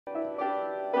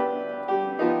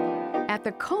At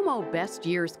the Como Best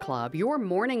Years Club, your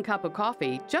morning cup of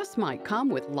coffee just might come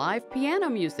with live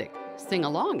piano music. Sing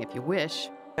along if you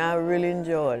wish. I really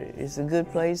enjoyed it. It's a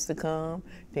good place to come,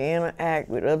 to interact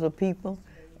with other people,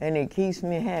 and it keeps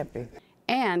me happy.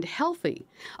 And healthy.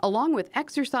 Along with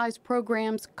exercise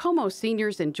programs, Como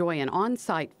seniors enjoy an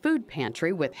on-site food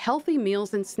pantry with healthy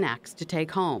meals and snacks to take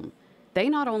home. They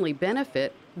not only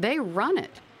benefit, they run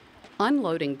it,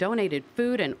 unloading donated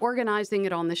food and organizing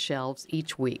it on the shelves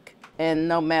each week. And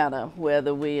no matter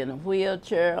whether we're in a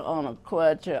wheelchair, on a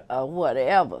crutch, or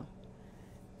whatever,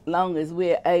 long as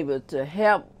we're able to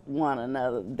help one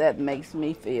another, that makes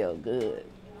me feel good.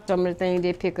 Some of the things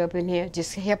they pick up in here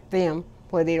just help them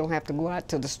where they don't have to go out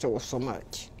to the store so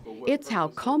much. It's how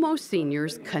Como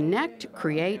seniors connect,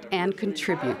 create, and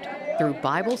contribute through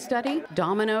Bible study,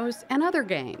 dominoes, and other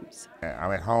games.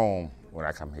 I'm at home when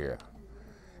I come here.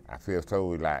 I feel so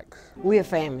relaxed. We're a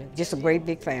family, just a great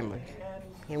big family.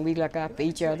 And we look out for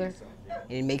each other,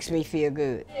 and it makes me feel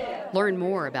good. Learn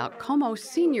more about Como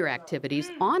senior activities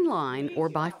online or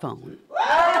by phone.